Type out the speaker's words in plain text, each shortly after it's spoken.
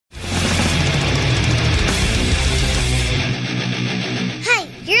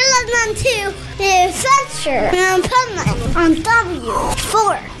to the Adventures of Pipeman on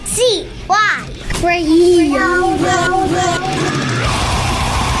W4CY Radio.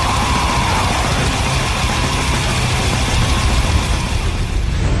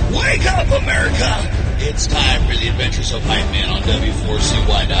 Wake up, America! It's time for the Adventures of Pipeman on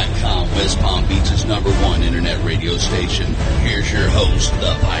W4CY.com, West Palm Beach's #1 internet radio station. Here's your host,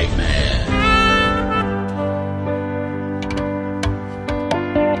 the Pipeman.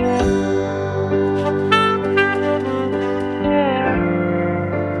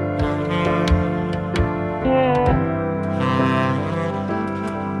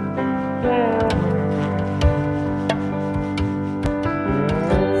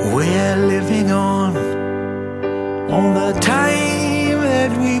 The time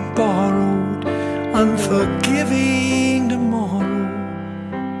that we borrowed, unforgiving tomorrow,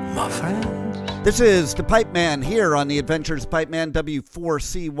 my friends. This is the Pipeman here on the Adventures of Pipeman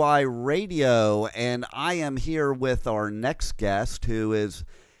W4CY Radio, and I am here with our next guest, who is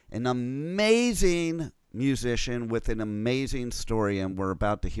an amazing musician with an amazing story, and we're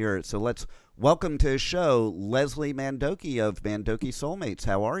about to hear it. So let's welcome to his show, Leslie Mandokie of Mandokie Soulmates.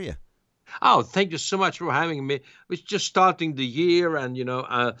 How are you? Oh, thank you so much for having me. We're just starting the year, and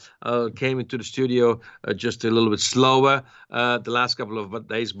I came into the studio just a little bit slower the last couple of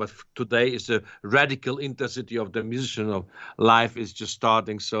days. But today is the radical intensity of the musician of life is just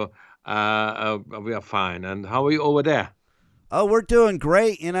starting. So we are fine. And how are you over there? Oh, we're doing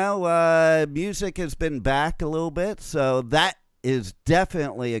great. Music has been back a little bit, so that is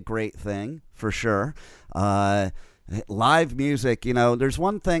definitely a great thing for sure. Live music, there's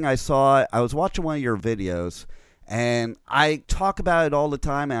one thing I saw. I was watching one of your videos, and I talk about it all the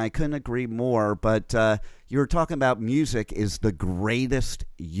time, and I couldn't agree more, but you were talking about music is the greatest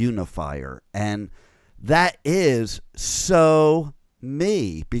unifier, and that is so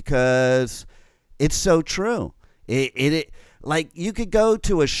me, because it's so true. It like, you could go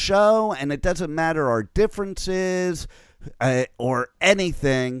to a show, and it doesn't matter our differences or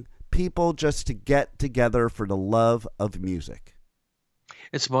anything. People just to get together for the love of music.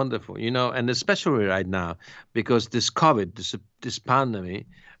 It's wonderful, and especially right now, because this COVID, this pandemic,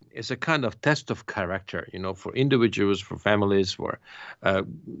 is a kind of test of character, for individuals, for families, for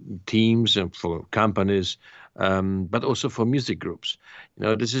teams, and for companies, but also for music groups.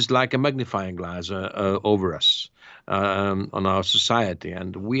 This is like a magnifying glass over us, on our society,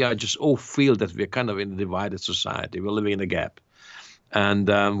 and we are just all feel that we're kind of in a divided society. We're living in a gap. And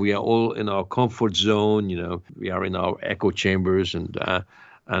we are all in our comfort zone, we are in our echo chambers and our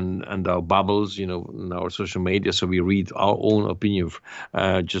bubbles, in our social media. So we read our own opinion,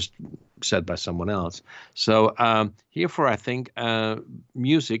 just said by someone else. So herefore, I think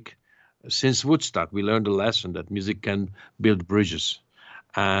music, since Woodstock, we learned a lesson that music can build bridges.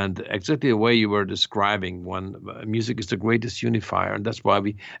 And exactly the way you were describing, music is the greatest unifier. And that's why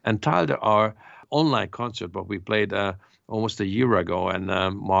we entitled our online concert, what we played almost a year ago in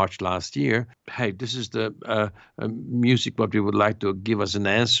March last year. Hey, this is the music what we would like to give us an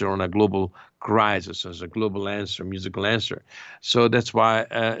answer on a global crisis, as a global answer, musical answer. So that's why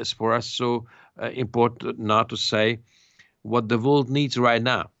it's for us so important now to say what the world needs right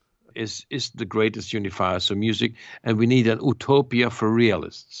now is the greatest unifier, so music, and we need an utopia for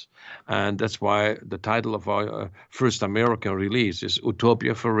realists. And that's why the title of our first American release is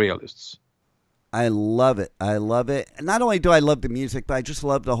Utopia for Realists. I love it. I love it. Not only do I love the music, but I just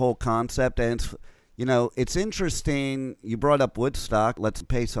love the whole concept. And it's interesting. You brought up Woodstock. Let's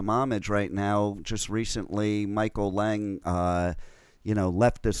pay some homage right now. Just recently, Michael Lang,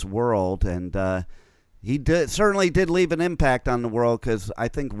 left this world, and he certainly did leave an impact on the world, because I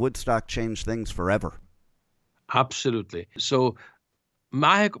think Woodstock changed things forever. Absolutely. So,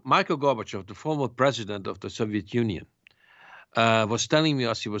 Michael Gorbachev, the former president of the Soviet Union, was telling me,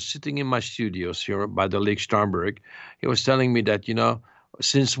 as he was sitting in my studios here by the Lake Starnberg, he was telling me that,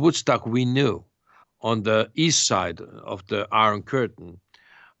 since Woodstock, we knew on the east side of the Iron Curtain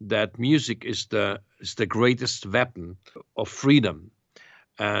that music is the greatest weapon of freedom.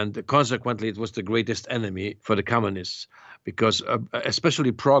 And consequently, it was the greatest enemy for the communists, because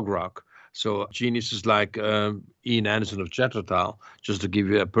especially prog rock. So geniuses like Ian Anderson of Jethro Tull, just to give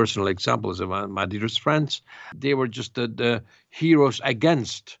you a personal example, of my dearest friends, they were just the heroes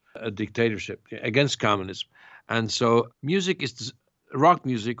against a dictatorship, against communism. And so rock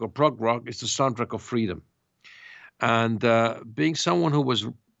music or prog rock is the soundtrack of freedom. And being someone who was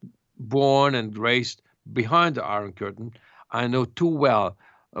born and raised behind the Iron Curtain, I know too well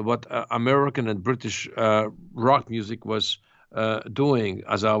what American and British rock music was doing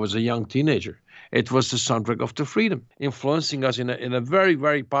as I was a young teenager. It was the soundtrack of the freedom, influencing us in a very,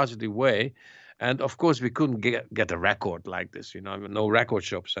 very positive way. And of course, we couldn't get a record like this, no record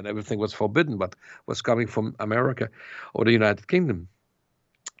shops, and everything was forbidden, but was coming from America or the United Kingdom.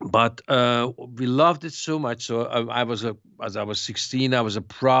 But we loved it so much. So as I was 16, I was a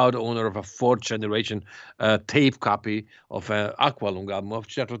proud owner of a fourth generation tape copy of an Aqualung album of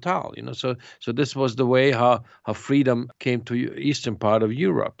Jethro Tull. So this was the way how freedom came to eastern part of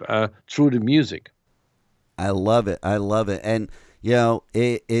Europe through the music. I love it. And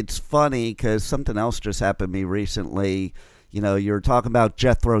it's funny because something else just happened to me recently. You're talking about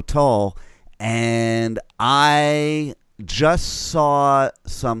Jethro Tull, and I just saw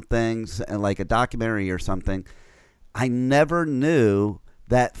some things, like a documentary or something. I never knew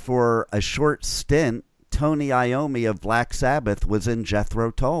that for a short stint, Tony Iommi of Black Sabbath was in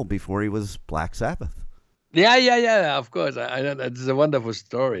Jethro Tull before he was Black Sabbath. Yeah, of course. I know it's a wonderful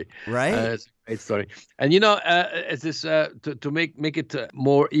story. Right? It's a great story. And it's this to make it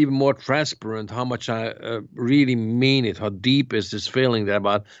even more transparent how much I really mean it, how deep is this feeling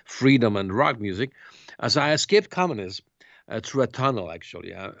about freedom and rock music. As I escaped communism through a tunnel,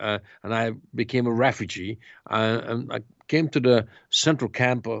 actually, and I became a refugee. And I came to the central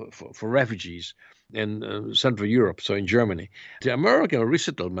camp for refugees in Central Europe, so in Germany. The American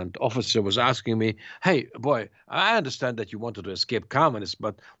resettlement officer was asking me, "Hey, boy, I understand that you wanted to escape communism,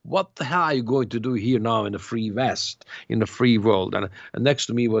 but what the hell are you going to do here now in the free West, in the free world?" And next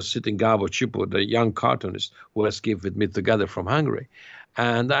to me was sitting Gabor Csupo, the young cartoonist who escaped with me together from Hungary.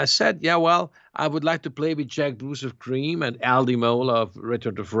 And I said, yeah, well, I would like to play with Jack Bruce of Cream and Al Di Meola of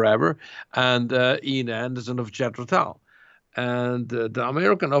Return to Forever and Ian Anderson of Jethro Tull. And the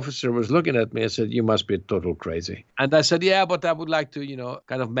American officer was looking at me and said, "You must be total crazy." And I said, "Yeah, but I would like to,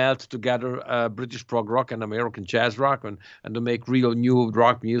 kind of melt together British prog rock and American jazz rock and to make real new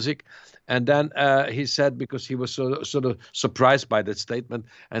rock music." And then he said, because he was sort of surprised by that statement,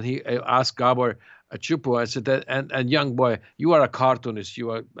 and he asked Gabor Csupo, I said, and young boy, you are a cartoonist,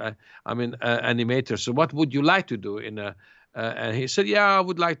 you are, animator. So what would you like to do in a? And he said, "Yeah, I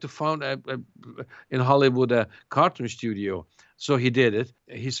would like to found in Hollywood a cartoon studio." So he did it.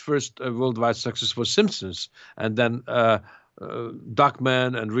 His first worldwide success was Simpsons, and then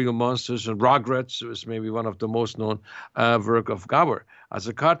Duckman and Real Monsters and Rugrats was maybe one of the most known work of Gabor as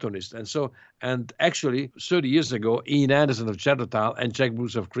a cartoonist. And actually, 30 years ago, Ian Anderson of Jethro Tull and Jack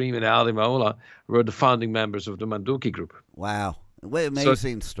Bruce of Cream and Al Di Meola were the founding members of the Mandokie group. Wow, what an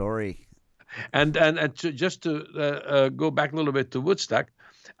amazing story! And just to go back a little bit to Woodstock,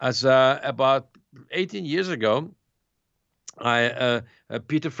 as about 18 years ago,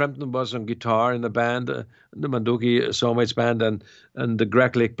 Peter Frampton was on guitar in the band, the Mandokie Soulmates band, and the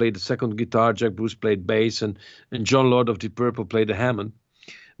Greg Lake played the second guitar, Jack Bruce played bass, and John Lord of Deep Purple played the Hammond,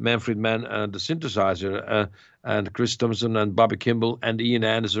 Manfred Mann the synthesizer, and Chris Thompson and Bobby Kimball and Ian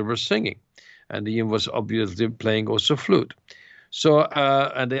Anderson were singing, and Ian was obviously playing also flute. So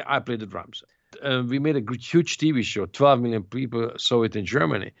I played the drums. We made a huge TV show. 12 million people saw it in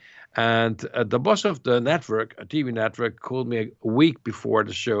Germany. And the boss of the network, a TV network, called me a week before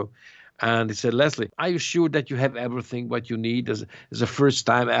the show. And he said, "Leslie, are you sure that you have everything what you need? It's the first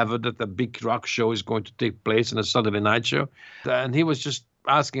time ever that a big rock show is going to take place in a Saturday night show." And he was just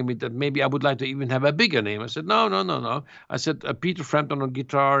asking me that maybe I would like to even have a bigger name. I said, no. I said, Peter Frampton on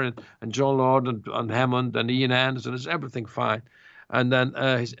guitar and John Lord on Hammond and Ian Anderson, is everything fine? And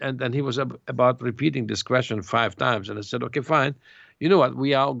then he was about repeating this question 5 times. And I said, "Okay, fine. You know what?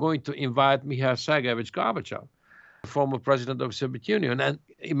 We are going to invite Mikhail Sergeyevich Gorbachev, former president of the Soviet Union." And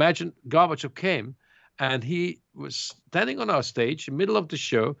imagine Gorbachev came, and he was standing on our stage in the middle of the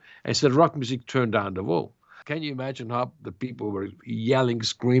show and said, "Rock music, turn down the wall." Can you imagine how the people were yelling,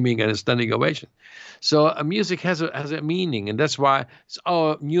 screaming, and a standing ovation? So music has a meaning, and that's why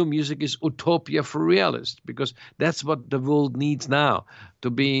our new music is utopia for realists, because that's what the world needs now,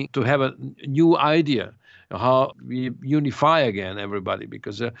 to have a new idea how we unify again everybody,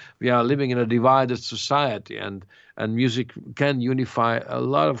 because we are living in a divided society, and music can unify a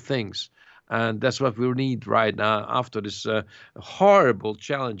lot of things. And that's what we need right now after this horrible,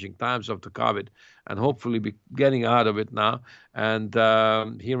 challenging times of the COVID, and hopefully be getting out of it now. And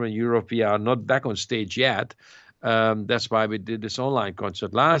here in Europe, we are not back on stage yet. That's why we did this online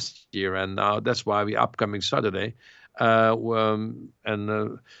concert last year, and now that's why we upcoming Saturday. We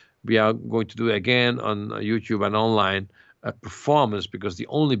are going to do it again on YouTube and online performance, because the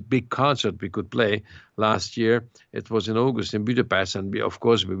only big concert we could play last year, it was in August in Budapest, and we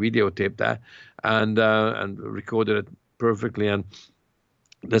videotaped that and recorded it perfectly, and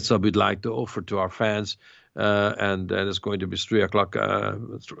that's what we'd like to offer to our fans and then it's going to be 3 o'clock at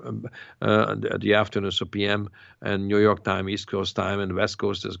the afternoon, so p.m. and New York time, East Coast time, and West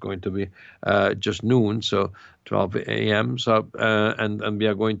Coast is going to be just noon, so 12 a.m. So and we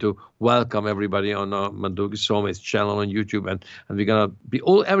are going to welcome everybody on our Mandokie Soulmates channel on YouTube, and we're gonna be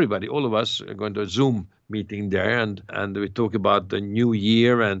all of us are going to Zoom meeting there, and we talk about the new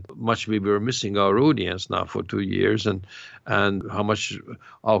year and much we were missing our audience now for 2 years, and how much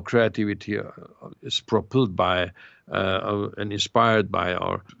our creativity is propelled by and inspired by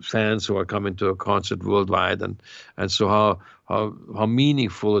our fans who are coming to a concert worldwide, and so how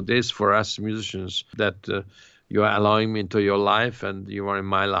meaningful it is for us musicians that you are allowing me into your life and you are in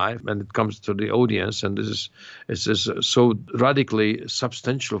my life, and it comes to the audience, and this is so radically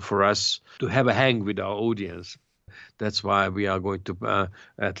substantial for us to have a hang with our audience. That's why we are going to,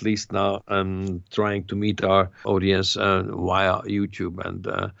 at least now, trying to meet our audience via YouTube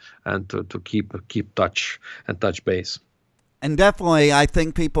and to keep touch and touch base. And definitely, I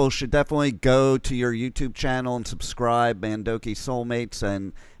think people should definitely go to your YouTube channel and subscribe, Mandokie Soulmates,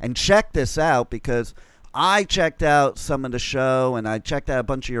 and check this out, because I checked out some of the show and I checked out a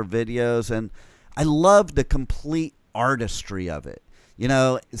bunch of your videos, and I love the complete artistry of it. You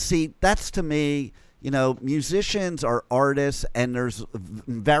know, see, that's to me, you know, musicians are artists, and there's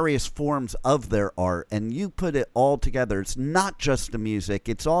various forms of their art, and you put it all together. It's not just the music,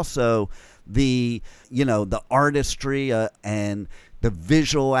 it's also the, you know, the artistry and the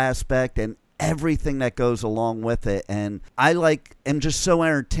visual aspect and everything that goes along with it. And I am just so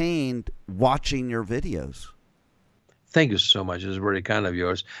entertained watching your videos. Thank you so much. It's very kind of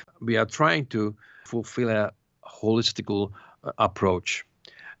yours. We are trying to fulfill a holistical approach,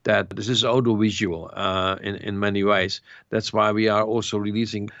 that this is audiovisual in many ways. That's why we are also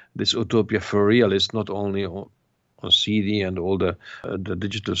releasing this Utopia for Realists, not only on CD and all the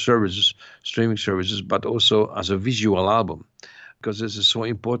digital services, streaming services, but also as a visual album. Because this is so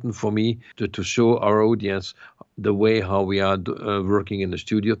important for me to show our audience the way how we are working in the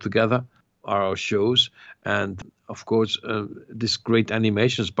studio together, our shows, and of course this great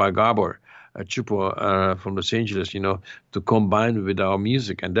animations by Gabor Chupo from Los Angeles, you know, to combine with our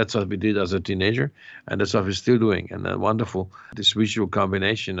music. And that's what we did as a teenager, and that's what we're still doing. And wonderful, this visual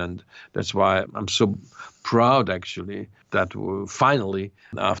combination. And that's why I'm so proud, actually, that finally,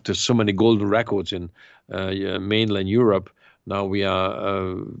 after so many golden records in mainland Europe, now we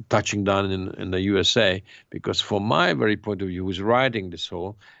are touching down in the USA, because from my very point of view, who's writing this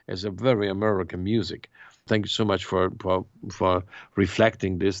whole, is a very American music. Thank you so much for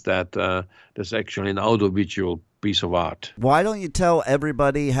reflecting this, that there's actually an audiovisual piece of art. Why don't you tell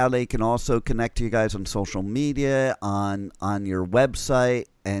everybody how they can also connect to you guys on social media, on your website,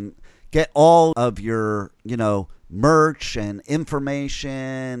 and get all of your, you know, merch and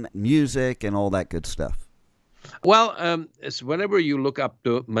information, music, and all that good stuff? Well, it's whenever you look up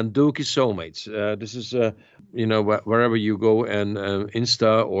the Mandokie Soulmates, this is, you know, wherever you go, and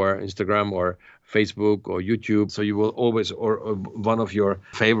Insta or Instagram or Facebook or YouTube. So you will always, or one of your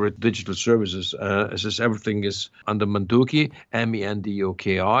favorite digital services, everything is under Mandokie,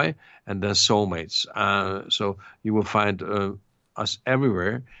 Mendoki, and then Soulmates. So you will find us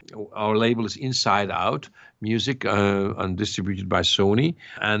everywhere. Our label is Inside Out Music, and distributed by Sony,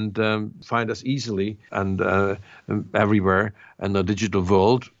 and find us easily and everywhere in the digital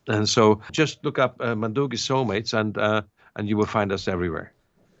world. And so just look up Mandokie Soulmates, and you will find us everywhere.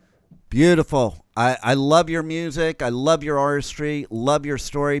 Beautiful. I love your music. I love your artistry. Love your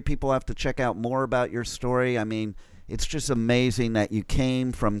story. People have to check out more about your story. I mean, it's just amazing that you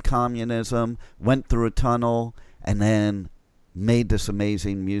came from communism, went through a tunnel, and then made this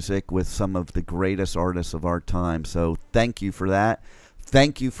amazing music with some of the greatest artists of our time. So thank you for that.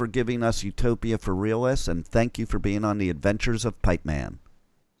 Thank you for giving us Utopia for Realists, and thank you for being on the Adventures of Pipeman.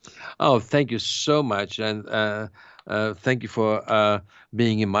 Oh, thank you so much, and thank you for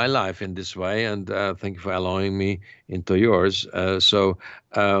being in my life in this way, and thank you for allowing me into yours. So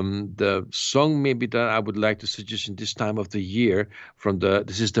the song maybe that I would like to suggest in this time of the year,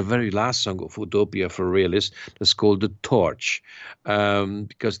 this is the very last song of Utopia for Realists. It's called The Torch,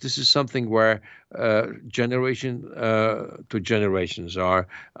 because this is something where generation to generations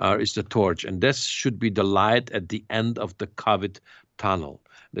is the torch, and this should be the light at the end of the COVID tunnel.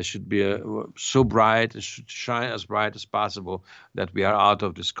 There should be so bright, it should shine as bright as possible, that we are out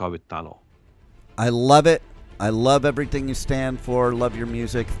of this COVID tunnel. I love it. I love everything you stand for. Love your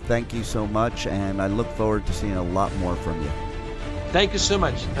music. Thank you so much, and I look forward to seeing a lot more from you. Thank you so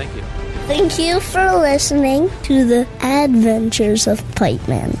much. Thank you. Thank you for listening to the Adventures of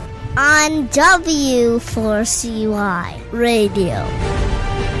Pipeman on W4CY Radio.